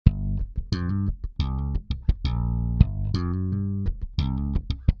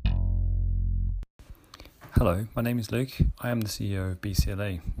Hello, my name is Luke. I am the CEO of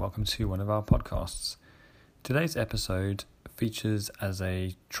BCLA. Welcome to one of our podcasts. Today's episode features as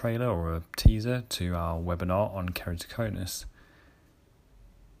a trailer or a teaser to our webinar on keratoconus.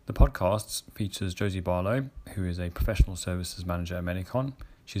 The podcast features Josie Barlow, who is a professional services manager at Menicon.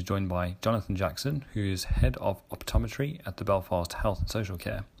 She's joined by Jonathan Jackson, who is head of optometry at the Belfast Health and Social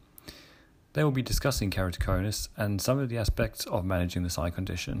Care. They will be discussing keratoconus and some of the aspects of managing this eye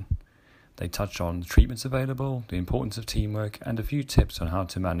condition. They touch on the treatments available, the importance of teamwork, and a few tips on how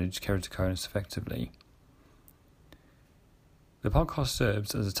to manage keratoconus effectively. The podcast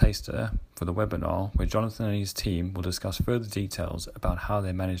serves as a taster for the webinar where Jonathan and his team will discuss further details about how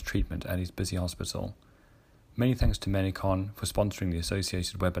they manage treatment at his busy hospital. Many thanks to Menicon for sponsoring the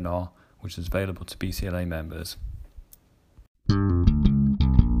associated webinar, which is available to BCLA members.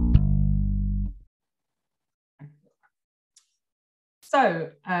 So,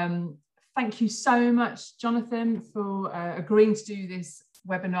 thank you so much, Jonathan, for agreeing to do this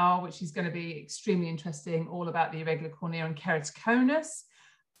webinar, which is going to be extremely interesting, all about the irregular cornea and keratoconus.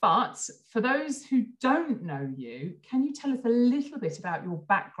 But for those who don't know you, can you tell us a little bit about your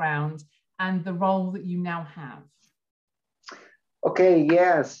background and the role that you now have? Okay,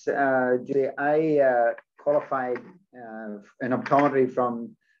 yes, Julie, I qualified in optometry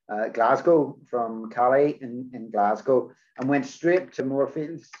from Glasgow, from Cali in Glasgow, and went straight to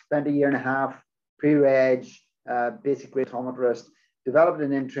Moorfields, spent a year and a half, pre-reg, basic optometrist, developed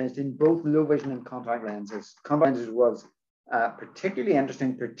an interest in both low vision and contact lenses. Contact lenses was particularly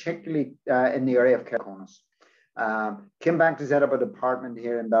interesting, particularly in the area of keratoconus. Came back to set up a department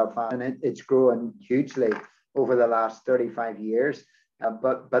here in Belfast, and it's grown hugely over the last 35 years.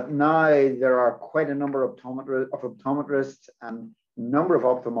 But now there are quite a number of optometrists and a number of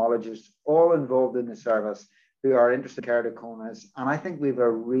ophthalmologists all involved in the service who are interested in keratoconus. And I think we have a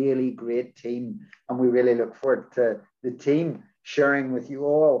really great team, and we really look forward to the team sharing with you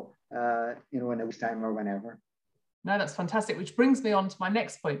all, in a week's time or whenever. No, that's fantastic, which brings me on to my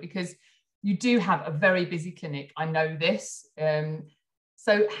next point, because you do have a very busy clinic. I know this.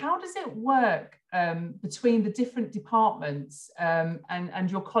 So how does it work between the different departments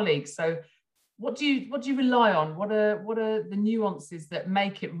and your colleagues? So what do you rely on? What are the nuances that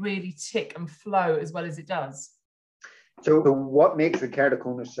make it really tick and flow as well as it does? So what makes the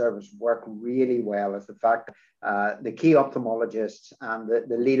keratoconus service work really well is the fact the key ophthalmologists and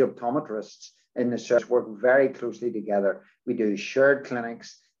the lead optometrists in the service work very closely together. We do shared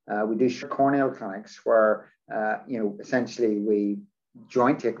clinics. We do shared corneal clinics where, essentially we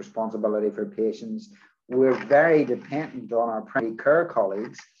joint take responsibility for patients. We're very dependent on our primary care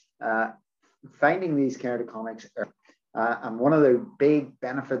colleagues finding these keratoconics. And one of the big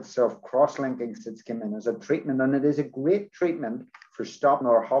benefits of cross-linking since came in as a treatment, and it is a great treatment for stopping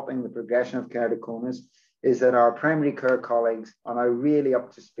or halting the progression of keratoconus, is that our primary care colleagues are now really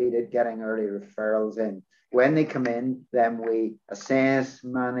up to speed at getting early referrals in. When they come in, then we assess,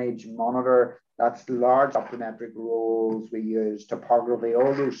 manage, monitor. That's large optometric roles. We use topography,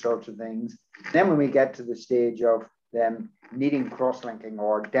 all those sorts of things. Then when we get to the stage of them needing cross-linking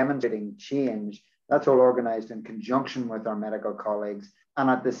or demonstrating change, that's all organized in conjunction with our medical colleagues. And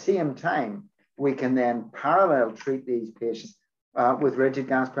at the same time, we can then parallel treat these patients with rigid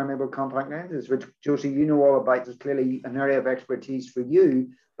gas permeable contact lenses, which, Josie, you know all about. It's clearly an area of expertise for you.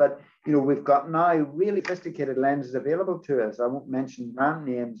 But, we've got now really sophisticated lenses available to us. I won't mention brand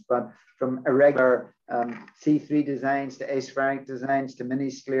names, but from irregular C3 designs to aspheric designs to mini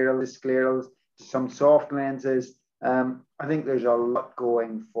sclerals to some soft lenses. I think there's a lot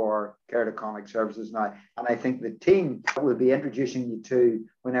going for keratoconic services now. And I think the team will be introducing you to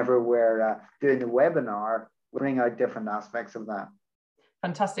whenever we're doing the webinar, we'll bring out different aspects of that.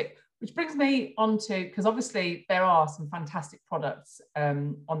 Fantastic. Which brings me on to, because obviously there are some fantastic products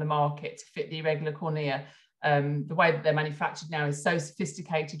on the market to fit the irregular cornea. The way that they're manufactured now is so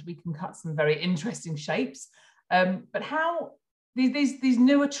sophisticated, we can cut some very interesting shapes. But how these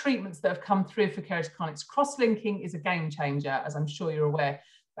newer treatments that have come through for keratoconics, cross-linking is a game changer, as I'm sure you're aware.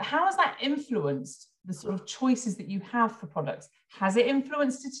 But how has that influenced the sort of choices that you have for products? Has it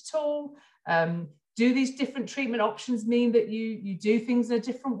influenced it at all? Do these different treatment options mean that you do things in a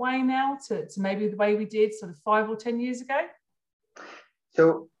different way now to maybe the way we did sort of 5 or 10 years ago?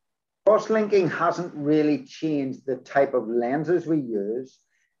 So cross-linking hasn't really changed the type of lenses we use.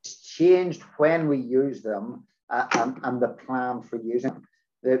 It's changed when we use them and the plan for using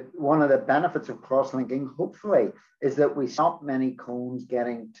them. One of the benefits of cross-linking, hopefully, is that we stop many cones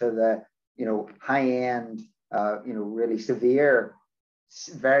getting to the high-end, really severe,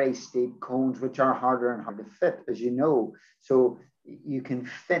 very steep cones, which are harder and harder to fit, as you know. So you can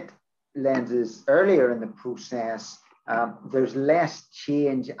fit lenses earlier in the process, there's less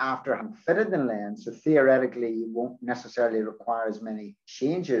change after having fitted the lens. So theoretically, you won't necessarily require as many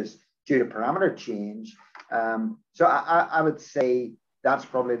changes due to parameter change. So I would say that's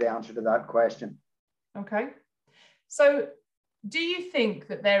probably the answer to that question. Okay. So do you think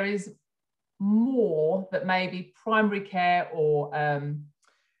that there is more that maybe primary care or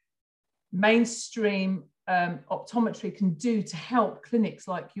mainstream optometry can do to help clinics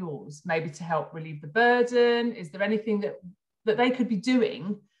like yours, maybe to help relieve the burden? Is there anything that they could be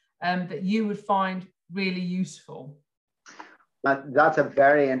doing that you would find really useful? That's a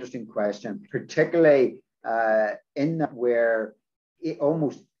very interesting question, particularly in that we're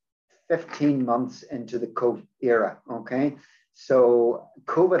almost 15 months into the COVID era, okay? So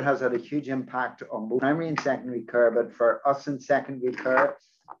COVID has had a huge impact on both primary and secondary care, but for us in secondary care,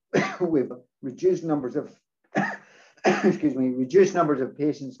 we've reduced numbers of reduced numbers of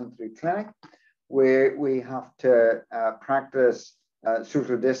patients come through clinic, where we have to practice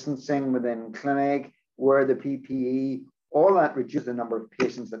social distancing within clinic, wear the PPE, all that reduces the number of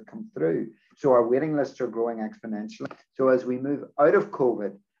patients that come through. So our waiting lists are growing exponentially. So as we move out of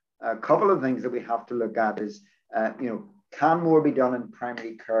COVID, a couple of things that we have to look at is, can more be done in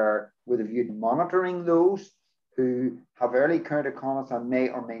primary care with a view to monitoring those who have early keratoconus and may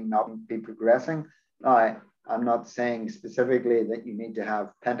or may not be progressing? Now, I'm not saying specifically that you need to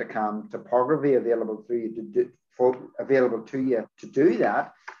have pentacam topography available to you to do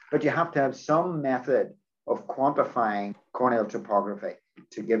that, but you have to have some method of quantifying corneal topography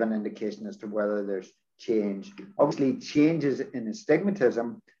to give an indication as to whether there's change. Obviously, changes in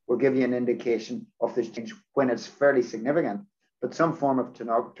astigmatism will give you an indication of this change when it's fairly significant, but some form of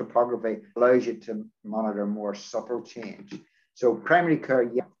topography allows you to monitor more subtle change. So primary care,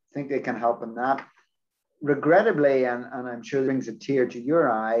 yeah, I think they can help in that. Regrettably, and I'm sure it brings a tear to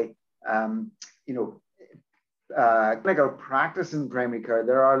your eye, clinical practice in primary care,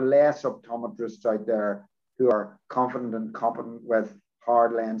 there are less optometrists out there who are confident and competent with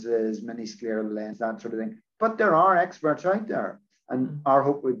hard lenses, mini scleral lens, that sort of thing. But there are experts out there. And our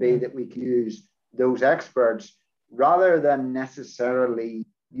hope would be that we can use those experts rather than necessarily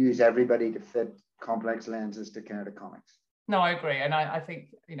use everybody to fit complex lenses to keratoconus. No, I agree. And I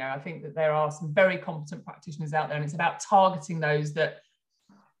think, I think that there are some very competent practitioners out there, and it's about targeting those that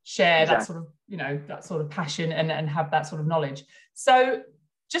share that sort of, that sort of passion and have that sort of knowledge. So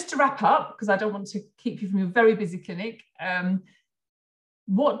just to wrap up, because I don't want to keep you from your very busy clinic,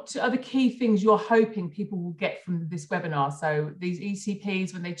 what are the key things you're hoping people will get from this webinar? So these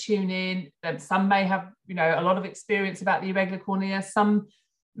ECPs, when they tune in, some may have, a lot of experience about the irregular cornea, some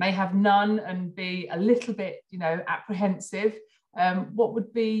may have none and be a little bit, apprehensive. What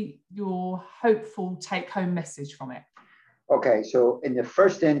would be your hopeful take-home message from it? Okay, so in the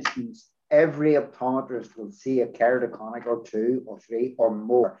first instance, every optometrist will see a keratoconic or 2 or 3 or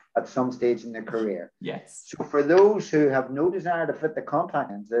more at some stage in their career. Yes. So for those who have no desire to fit the contact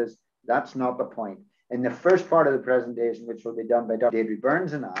lenses, that's not the point. In the first part of the presentation, which will be done by Dr. Deirdre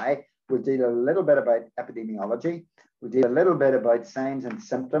Burns and I, we'll deal a little bit about epidemiology. We'll deal a little bit about signs and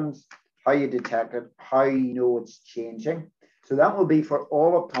symptoms, how you detect it, how you know it's changing. So that will be for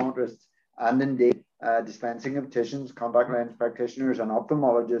all optometrists and indeed dispensing opticians, contact lens practitioners, and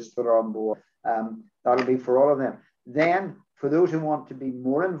ophthalmologists that are on board. That'll be for all of them. Then, for those who want to be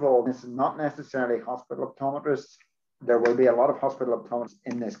more involved, this is not necessarily hospital optometrists. There will be a lot of hospital optometrists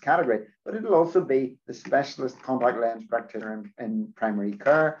in this category, but it'll also be the specialist contact lens practitioner in primary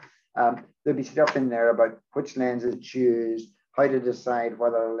care. There'll be stuff in there about which lenses to choose, how to decide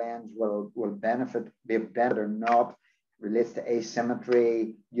whether a lens will be a benefit or not, relates to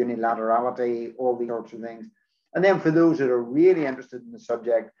asymmetry, unilaterality, all these sorts of things. And then for those that are really interested in the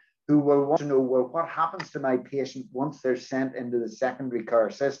subject, who will want to know, well, what happens to my patient once they're sent into the secondary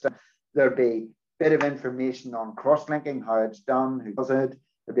care system? There'll be a bit of information on cross-linking, how it's done, who does it.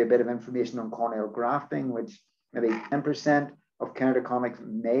 There'll be a bit of information on corneal grafting, which maybe 10% of keratoconics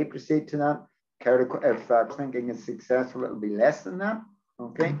may proceed to that. If cross-linking is successful, it'll be less than that.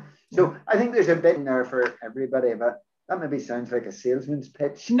 Okay. So I think there's a bit in there for everybody, but that maybe sounds like a salesman's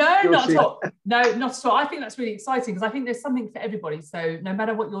pitch. No, not at all. No, not at all. I think that's really exciting because I think there's something for everybody. So no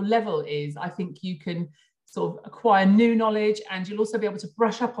matter what your level is, I think you can sort of acquire new knowledge, and you'll also be able to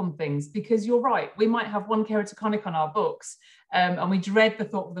brush up on things, because you're right. We might have one keratoconic on our books and we dread the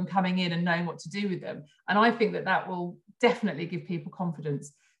thought of them coming in and knowing what to do with them. And I think that will definitely give people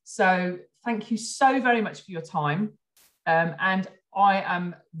confidence. So thank you so very much for your time. And I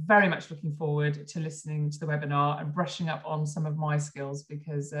am very much looking forward to listening to the webinar and brushing up on some of my skills,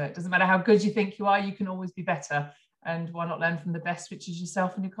 because it doesn't matter how good you think you are, you can always be better. and why not learn from the best, which is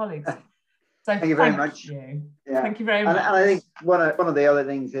yourself and your colleagues. So thank you very much. Yeah. Thank you very much. And I think one of the other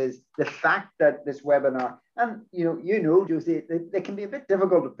things is the fact that this webinar, and Josie, they can be a bit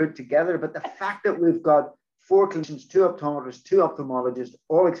difficult to put together, but the fact that we've got 4 clinicians, 2 optometrists, 2 ophthalmologists,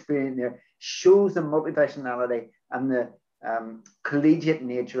 all experienced there, shows the multiprofessionality and the collegiate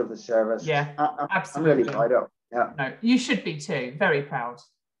nature of the service. Yeah, absolutely. I'm really proud of. Yeah. No, you should be too. Very proud.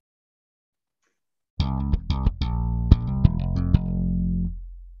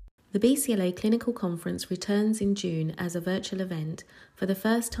 The BCLA Clinical Conference returns in June as a virtual event. For the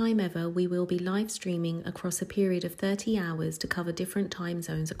first time ever, we will be live streaming across a period of 30 hours to cover different time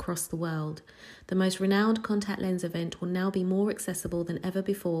zones across the world. The most renowned contact lens event will now be more accessible than ever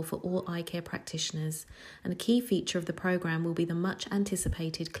before for all eye care practitioners, and a key feature of the programme will be the much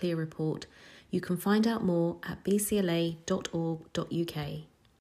anticipated Clear Report. You can find out more at bcla.org.uk.